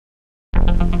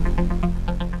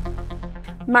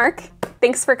Mark,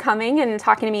 thanks for coming and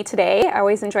talking to me today. I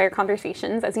always enjoy our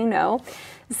conversations, as you know.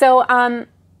 So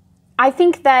I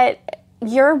think that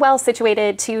you're well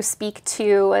situated to speak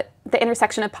to the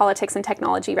intersection of politics and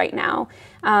technology right now.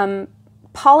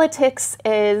 Politics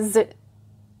is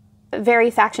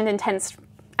very faction intense,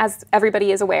 as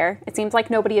everybody is aware. It seems like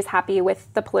nobody is happy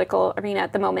with the political arena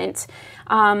at the moment.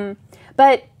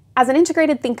 But as an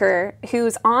integrated thinker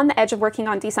who's on the edge of working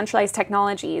on decentralized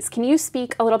technologies, can you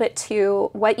speak a little bit to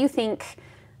what you think,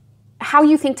 how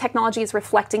you think technology is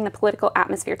reflecting the political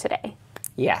atmosphere today?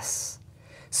 Yes.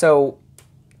 So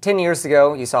 10 years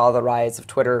ago, you saw the rise of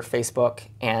Twitter, Facebook,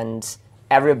 and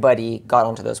everybody got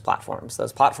onto those platforms.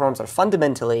 Those platforms are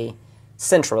fundamentally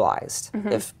centralized. Mm-hmm.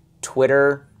 If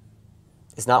Twitter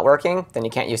is not working, then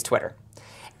you can't use Twitter.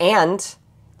 And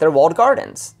they're walled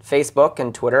gardens. Facebook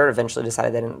and Twitter eventually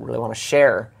decided they didn't really want to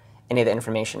share any of the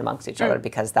information amongst each other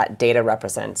because that data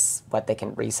represents what they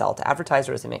can resell to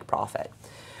advertisers and make profit.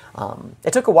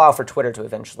 It took a while for Twitter to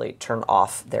eventually turn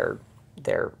off their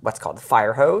what's called the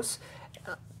fire hose,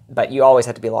 but you always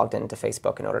had to be logged into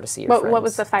Facebook in order to see your friends. What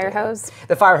was the fire hose?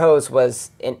 The fire hose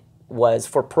was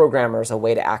for programmers a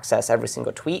way to access every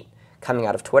single tweet coming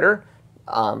out of Twitter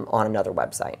on another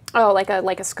website. Oh, like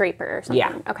a scraper or something.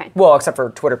 Yeah. Okay. Well, except for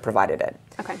Twitter provided it.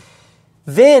 Okay.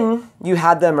 Then you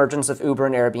had the emergence of Uber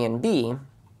and Airbnb.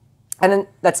 And then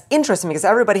that's interesting because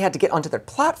everybody had to get onto their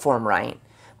platform, right?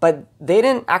 But they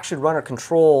didn't actually run or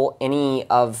control any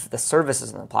of the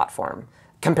services on the platform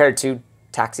compared to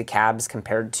taxi cabs,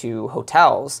 compared to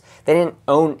hotels. They didn't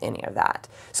own any of that.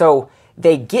 So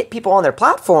they get people on their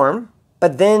platform,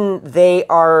 but then they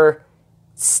are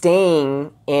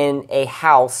staying in a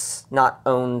house not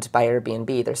owned by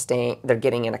Airbnb. They're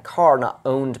getting in a car not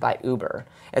owned by Uber.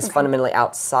 It's fundamentally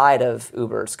outside of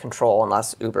Uber's control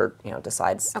unless Uber,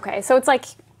 decides. Okay, so it's like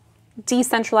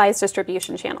decentralized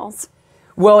distribution channels.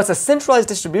 Well, it's a centralized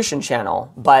distribution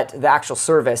channel, but the actual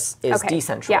service is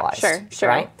decentralized. Yeah, sure.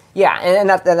 Right? Yeah, and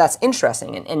that's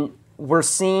interesting. And we're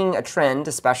seeing a trend,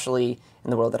 especially in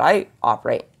the world that I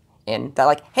operate in, that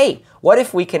like, hey, what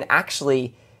if we can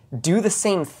actually do the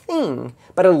same thing,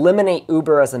 but eliminate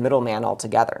Uber as a middleman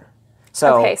altogether?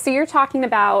 So you're talking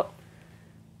about,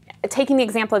 taking the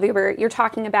example of Uber, you're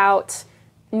talking about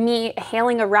me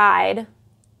hailing a ride,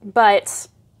 but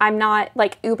I'm not,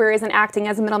 like, Uber isn't acting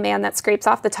as a middleman that scrapes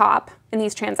off the top in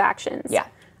these transactions. Yeah.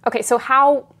 Okay, so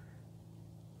how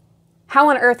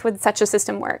on earth would such a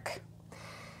system work?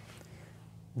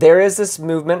 There is this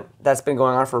movement that's been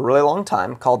going on for a really long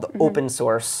time called the open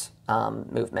source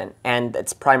movement, and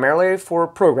it's primarily for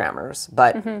programmers,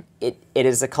 but it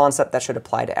is a concept that should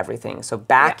apply to everything. So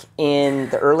back in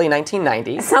the early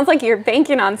 1990s... It sounds like you're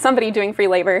banking on somebody doing free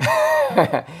labor,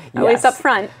 at least up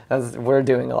front. We're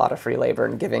doing a lot of free labor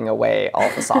and giving away all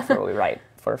the software we write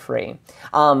for free.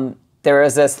 There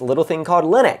is this little thing called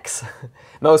Linux.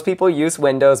 Most people use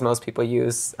Windows, most people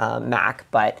use Mac,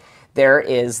 but there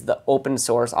is the open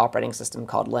source operating system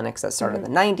called Linux that started in the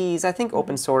 90s. I think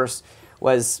open source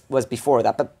was before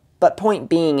that. But point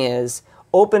being is,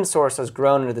 open source has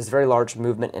grown into this very large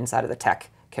movement inside of the tech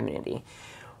community.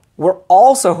 We're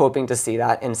also hoping to see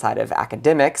that inside of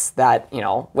academics, that,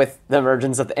 with the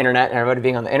emergence of the internet and everybody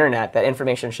being on the internet, that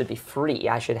information should be free.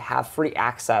 I should have free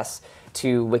access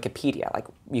to Wikipedia. Like,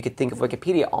 you could think of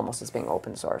Wikipedia almost as being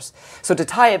open source. So to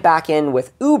tie it back in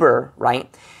with Uber,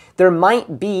 right, there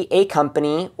might be a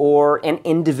company or an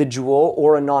individual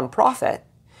or a nonprofit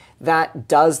that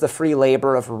does the free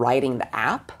labor of writing the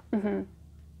app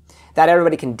that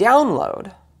everybody can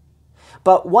download.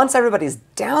 But once everybody's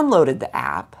downloaded the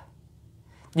app,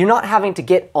 you're not having to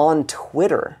get on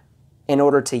Twitter in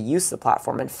order to use the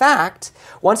platform. In fact,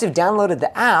 once you've downloaded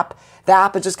the app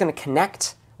is just going to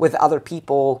connect with other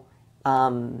people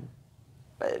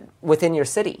within your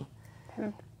city.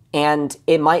 And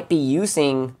it might be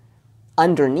using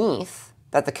underneath,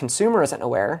 that the consumer isn't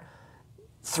aware,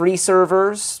 3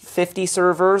 servers, 50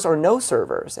 servers, or no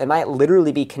servers. It might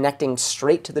literally be connecting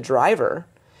straight to the driver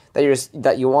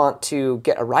that you want to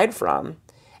get a ride from.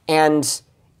 And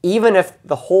even if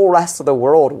the whole rest of the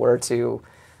world were to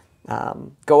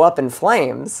go up in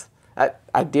flames,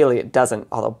 ideally it doesn't,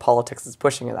 although politics is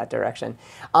pushing in that direction,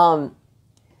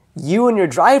 you and your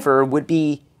driver would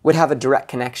have a direct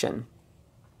connection.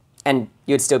 And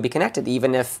you'd still be connected,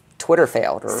 even if Twitter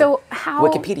failed or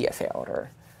Wikipedia failed.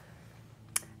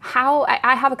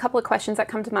 I have a couple of questions that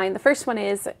come to mind. The first one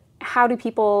is, how do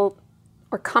people,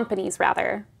 or companies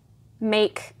rather,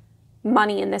 make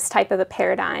money in this type of a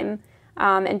paradigm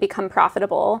and become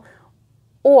profitable?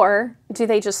 Or do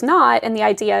they just not? And the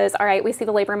idea is, all right, we see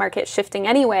the labor market shifting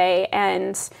anyway,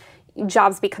 and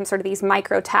jobs become sort of these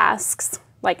micro tasks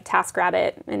like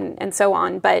TaskRabbit and so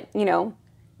on. But, you know,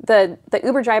 the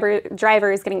Uber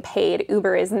driver is getting paid.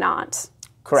 Uber is not.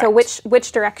 Correct. So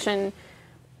which direction,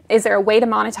 is there a way to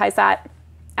monetize that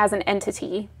as an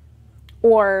entity?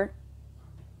 Or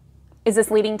is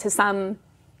this leading to some,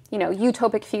 you know,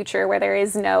 utopic future where there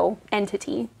is no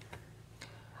entity?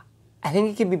 I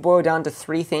think it can be boiled down to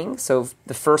three things. So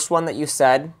the first one that you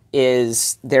said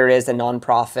is there is a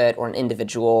nonprofit or an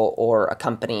individual or a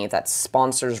company that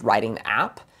sponsors writing the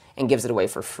app and gives it away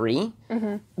for free,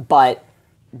 but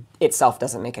itself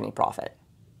doesn't make any profit.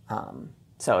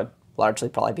 So it'd largely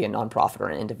probably be a nonprofit or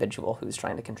an individual who's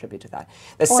trying to contribute to that.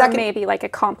 Or maybe like a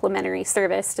complementary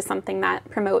service to something that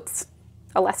promotes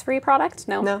a less free product?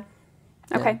 No? No.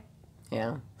 Okay.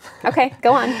 Yeah. Okay,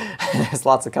 go on. There's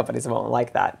lots of companies that won't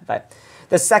like that. But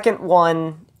the second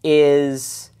one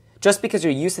is just because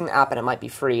you're using the app and it might be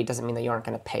free doesn't mean that you aren't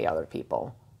going to pay other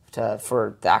people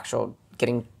for the actual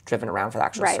getting driven around for the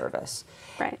actual service.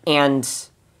 Right. And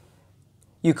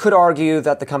you could argue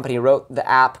that the company who wrote the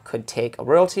app could take a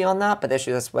royalty on that, but the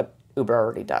issue is what Uber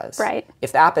already does. Right.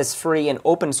 If the app is free and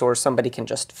open source, somebody can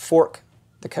just fork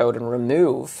the code and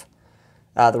remove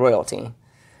the royalty.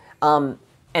 And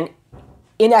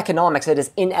in economics, it is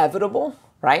inevitable,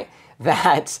 right,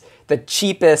 that the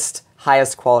cheapest,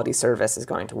 highest quality service is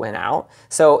going to win out.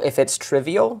 So if it's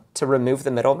trivial to remove the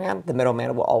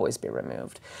middleman will always be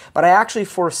removed. But I actually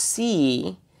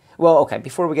foresee, well, okay,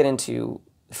 before we get into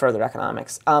further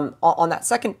economics, on that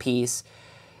second piece,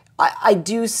 I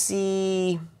do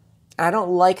see, and I don't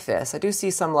like this, I do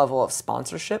see some level of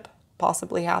sponsorship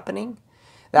possibly happening.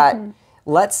 That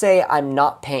let's say I'm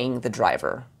not paying the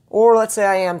driver, or let's say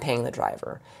I am paying the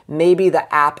driver. Maybe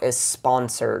the app is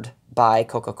sponsored by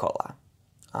Coca-Cola,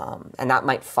 and that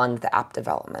might fund the app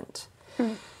development.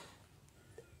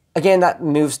 Again, that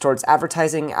moves towards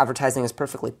advertising. Advertising is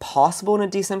perfectly possible in a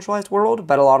decentralized world,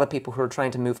 but a lot of people who are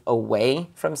trying to move away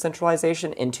from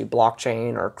centralization into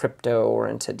blockchain or crypto or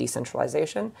into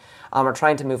decentralization are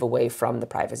trying to move away from the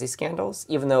privacy scandals,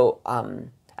 even though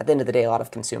at the end of the day, a lot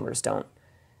of consumers don't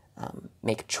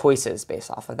make choices based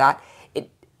off of that.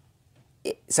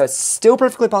 So it's still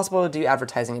perfectly possible to do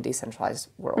advertising in a decentralized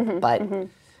world, but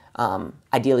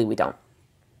ideally we don't.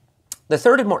 The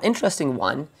third and more interesting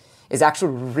one is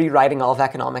actually rewriting all of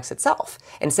economics itself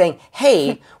and saying,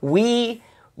 hey, we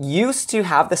used to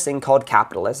have this thing called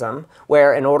capitalism,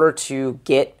 where in order to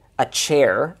get a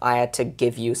chair, I had to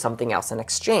give you something else in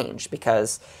exchange,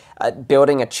 because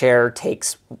building a chair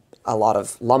takes a lot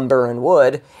of lumber and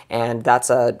wood, and that's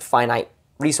a finite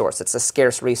resource. It's a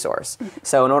scarce resource.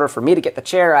 So in order for me to get the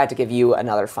chair, I had to give you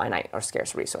another finite or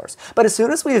scarce resource. But as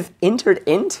soon as we've entered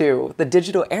into the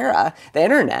digital era, the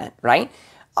internet, right?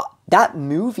 That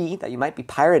movie that you might be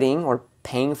pirating or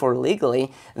paying for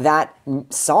illegally, that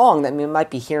song that you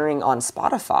might be hearing on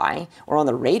Spotify or on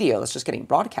the radio that's just getting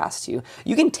broadcast to you,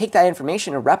 you can take that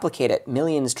information and replicate it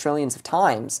millions, trillions of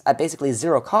times at basically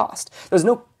zero cost. There's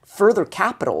no further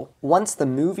capital once the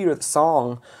movie or the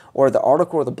song or the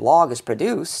article or the blog is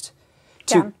produced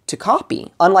to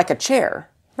copy, unlike a chair.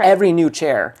 Right. Every new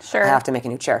chair, I have to make a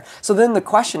new chair. So then the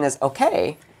question is,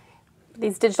 okay,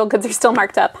 these digital goods are still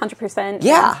marked up 100%.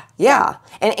 Yeah.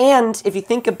 And if you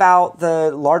think about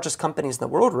the largest companies in the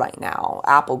world right now,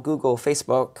 Apple, Google,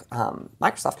 Facebook,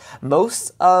 Microsoft,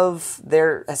 most of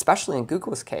their, especially in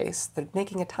Google's case, they're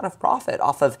making a ton of profit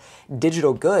off of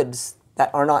digital goods that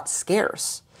are not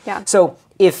scarce. Yeah. So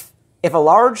if a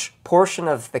large portion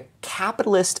of the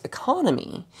capitalist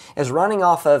economy is running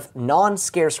off of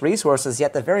non-scarce resources,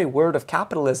 yet the very word of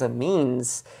capitalism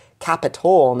means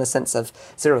capital in the sense of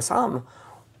zero sum,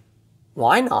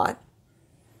 why not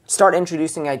start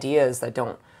introducing ideas that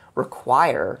don't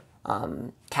require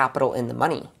capital in the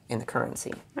money, in the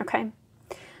currency? Okay.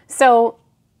 So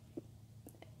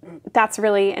that's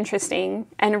really interesting.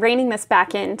 And reining this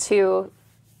back into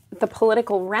the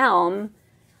political realm,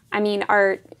 I mean,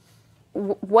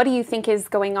 what do you think is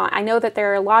going on? I know that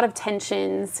there are a lot of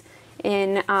tensions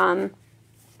in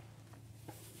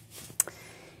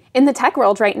the tech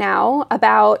world right now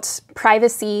about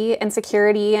privacy and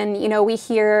security. And, you know, we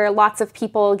hear lots of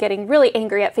people getting really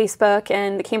angry at Facebook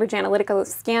and the Cambridge Analytica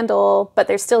scandal, but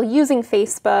they're still using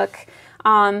Facebook.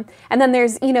 And then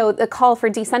there's, you know, the call for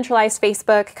decentralized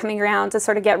Facebook coming around to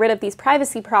sort of get rid of these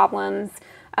privacy problems.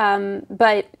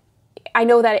 But I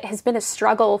know that it has been a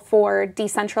struggle for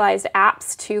decentralized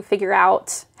apps to figure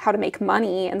out how to make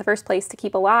money in the first place to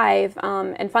keep alive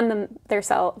and fund them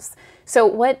themselves.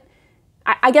 So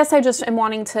I guess I just am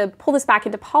wanting to pull this back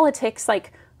into politics.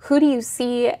 Like, who do you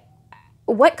see,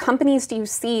 what companies do you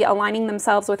see aligning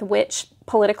themselves with which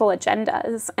political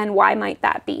agendas, and why might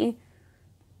that be?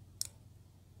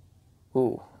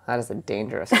 Ooh, that is a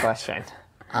dangerous question.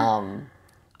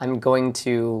 I'm going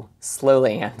to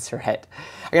slowly answer it.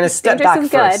 I'm going to step back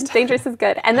first. Dangerous is good. Dangerous is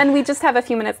good. And then we just have a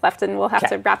few minutes left and we'll have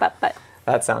to wrap up. But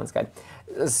that sounds good.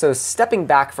 So stepping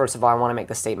back, first of all, I want to make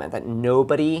the statement that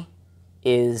nobody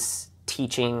is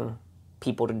teaching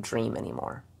people to dream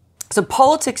anymore. So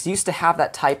politics used to have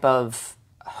that type of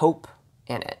hope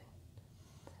in it.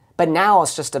 But now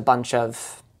it's just a bunch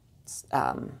of,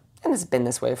 and it's been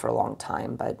this way for a long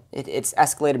time, but it's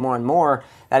escalated more and more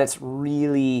that it's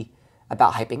really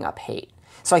about hyping up hate.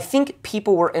 So I think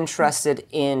people were interested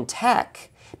in tech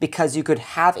because you could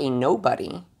have a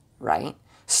nobody, right,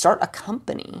 start a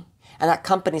company, and that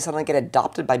company suddenly get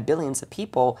adopted by billions of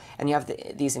people, and you have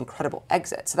these incredible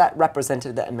exits. So that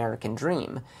represented the American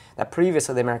dream. That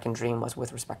previously the American dream was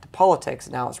with respect to politics,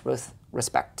 now it's with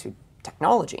respect to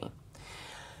technology.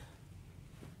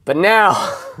 But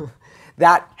now,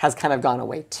 that has kind of gone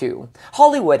away too.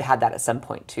 Hollywood had that at some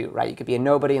point too, right? You could be a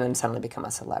nobody and then suddenly become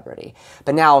a celebrity.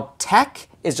 But now tech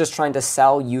is just trying to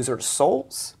sell users'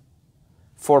 souls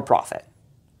for profit.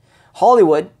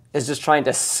 Hollywood is just trying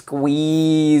to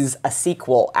squeeze a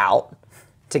sequel out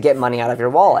to get money out of your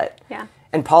wallet. Yeah.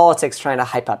 And politics trying to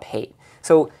hype up hate.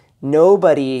 So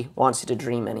nobody wants you to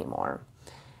dream anymore.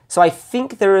 So I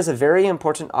think there is a very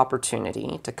important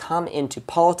opportunity to come into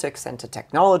politics and to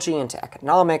technology and to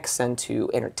economics and to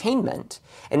entertainment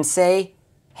and say,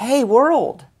 hey,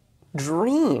 world,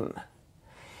 dream.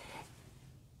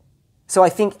 So I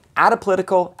think at a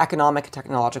political, economic,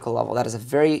 technological level, that is a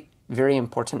very, very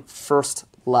important first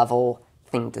level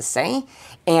thing to say.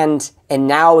 And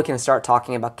now we can start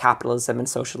talking about capitalism and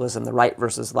socialism, the right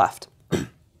versus left.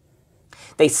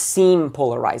 They seem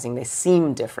polarizing, they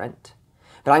seem different.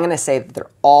 But I'm going to say that they're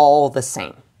all the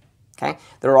same, okay?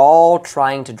 They're all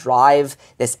trying to drive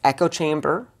this echo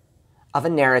chamber of a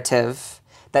narrative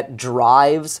that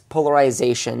drives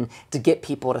polarization to get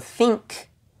people to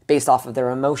think based off of their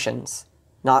emotions,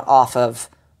 not off of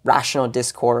rational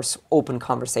discourse, open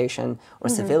conversation, or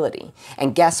civility.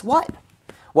 And guess what?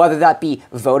 Whether that be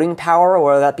voting power or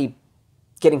whether that be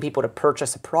getting people to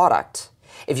purchase a product,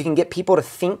 if you can get people to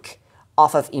think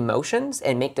off of emotions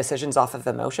and make decisions off of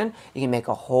emotion, you can make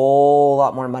a whole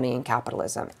lot more money in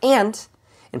capitalism. And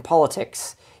in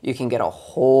politics, you can get a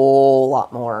whole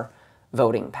lot more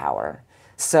voting power.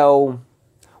 So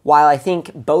while I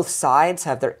think both sides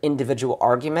have their individual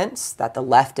arguments, that the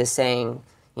left is saying,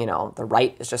 you know, the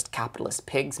right is just capitalist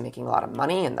pigs making a lot of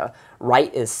money, and the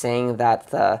right is saying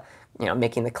that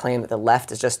making the claim that the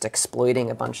left is just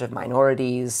exploiting a bunch of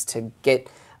minorities to get,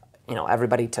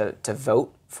 everybody to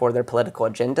vote for their political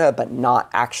agenda, but not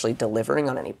actually delivering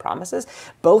on any promises.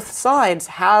 Both sides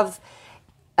have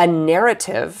a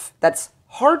narrative that's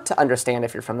hard to understand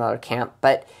if you're from the other camp,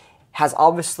 but has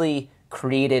obviously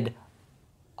created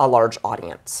a large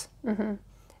audience. Mm-hmm.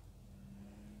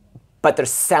 But they're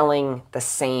selling the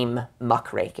same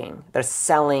muckraking. They're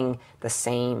selling the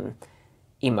same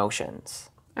emotions.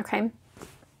 Okay.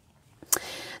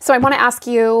 So I want to ask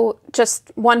you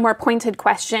just one more pointed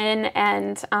question,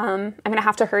 and I'm going to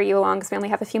have to hurry you along because we only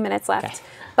have a few minutes left.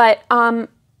 Okay. But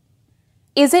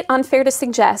is it unfair to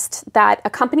suggest that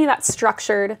a company that's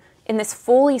structured in this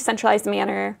fully centralized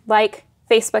manner, like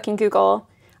Facebook and Google,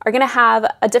 are going to have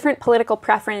a different political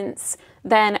preference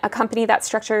than a company that's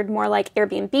structured more like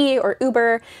Airbnb or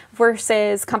Uber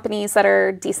versus companies that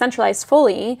are decentralized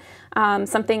fully,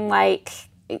 something like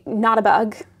Not a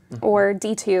Bug or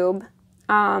DTube?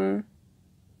 And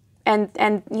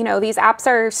these apps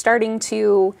are starting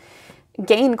to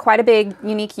gain quite a big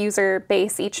unique user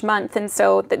base each month, and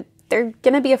so they're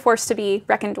going to be a force to be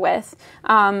reckoned with.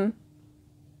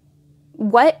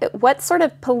 What sort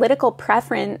of political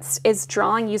preference is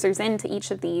drawing users into each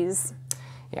of these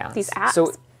apps?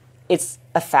 So it's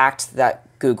a fact that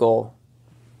Google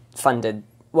funded,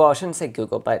 well, I shouldn't say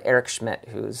Google, but Eric Schmidt,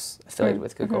 who's affiliated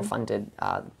with Google, funded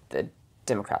the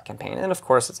Democrat campaign. And of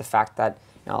course, it's a fact that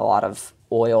a lot of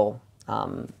oil,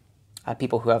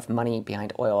 people who have money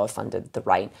behind oil have funded the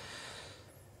right.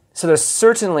 So there's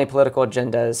certainly political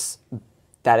agendas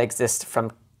that exist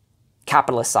from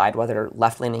capitalist side, whether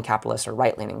left-leaning capitalists or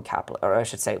right-leaning capitalist, or I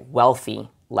should say wealthy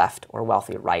left or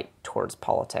wealthy right towards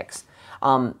politics.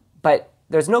 But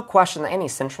there's no question that any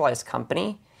centralized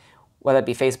company, whether it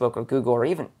be Facebook or Google or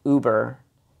even Uber,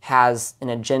 has an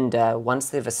agenda once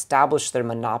they've established their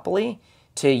monopoly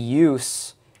to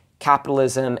use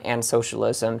capitalism and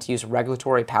socialism, to use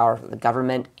regulatory power of the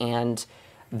government and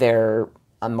their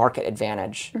market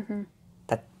advantage,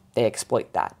 that they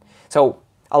exploit that. So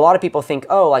a lot of people think,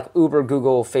 oh, like Uber,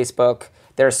 Google, Facebook,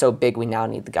 they're so big we now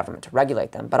need the government to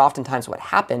regulate them. But oftentimes what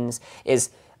happens is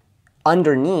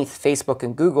underneath, Facebook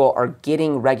and Google are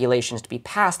getting regulations to be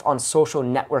passed on social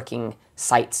networking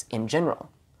sites in general.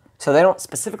 So they don't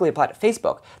specifically apply to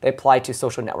Facebook, they apply to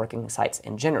social networking sites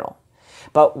in general.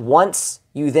 But once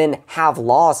you then have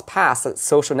laws passed that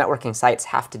social networking sites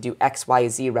have to do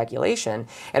XYZ regulation,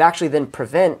 it actually then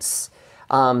prevents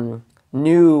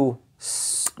new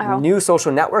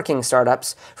social networking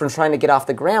startups from trying to get off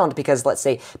the ground because, let's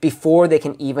say, before they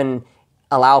can even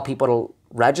allow people to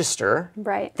register,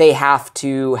 right, they have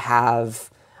to have,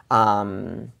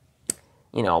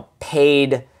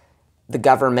 paid the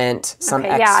government some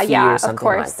X fee or something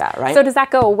like that, right? So does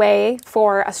that go away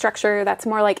for a structure that's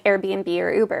more like Airbnb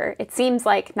or Uber? It seems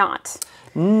like not.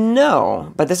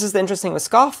 No, but this is the interesting with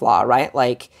scofflaw, right?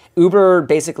 Like Uber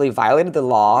basically violated the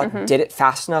law, did it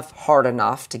fast enough, hard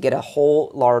enough to get a whole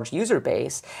large user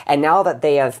base, and now that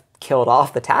they have killed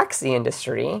off the taxi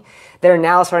industry, they're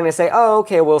now starting to say, oh,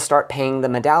 okay, we'll start paying the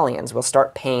medallions, we'll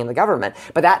start paying the government.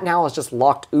 But that now has just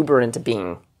locked Uber into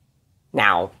being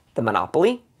now the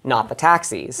monopoly, not the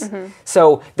taxis.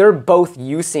 So they're both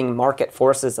using market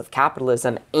forces of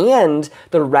capitalism and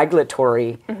the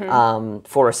regulatory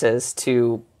forces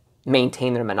to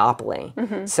maintain their monopoly.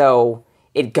 So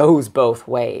it goes both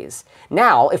ways.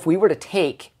 Now, if we were to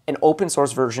take an open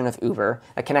source version of Uber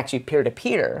that connects you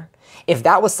peer-to-peer, if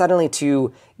that was suddenly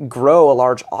to grow a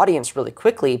large audience really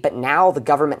quickly, but now the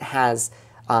government has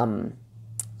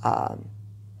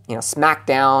smacked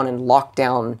down and locked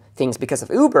down things because of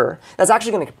Uber, that's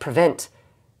actually going to prevent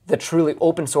the truly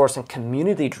open source and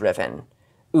community-driven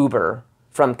Uber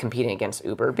from competing against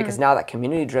Uber, because now that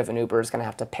community-driven Uber is going to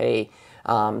have to pay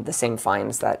the same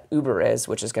fines that Uber is,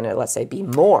 which is going to, let's say, be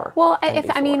more. Well,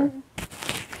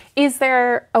 is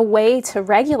there a way to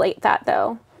regulate that,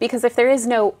 though? Because if there is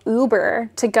no Uber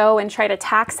to go and try to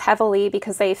tax heavily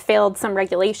because they failed some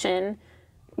regulation,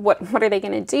 what are they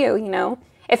going to do,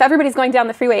 If everybody's going down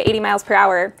the freeway 80 miles per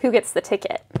hour, who gets the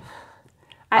ticket?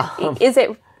 Is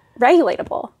it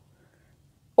regulatable?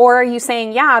 Or are you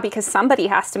saying, yeah, because somebody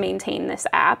has to maintain this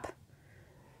app?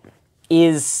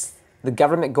 Is the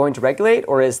government going to regulate,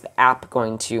 or is the app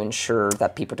going to ensure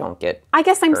that people don't get I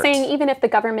guess I'm hurt? saying even if the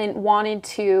government wanted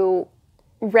to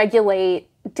regulate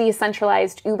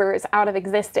decentralized Ubers out of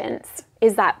existence,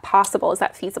 is that possible? Is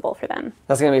that feasible for them?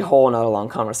 That's going to be a whole nother long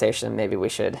conversation. Maybe we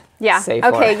should save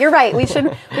okay, you're right. We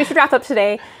should wrap up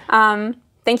today.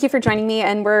 Thank you for joining me,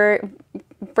 and we're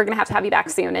going to have you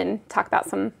back soon and talk about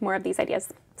some more of these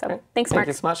ideas. So thanks, Mark.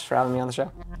 Thank you so much for having me on the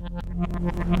show.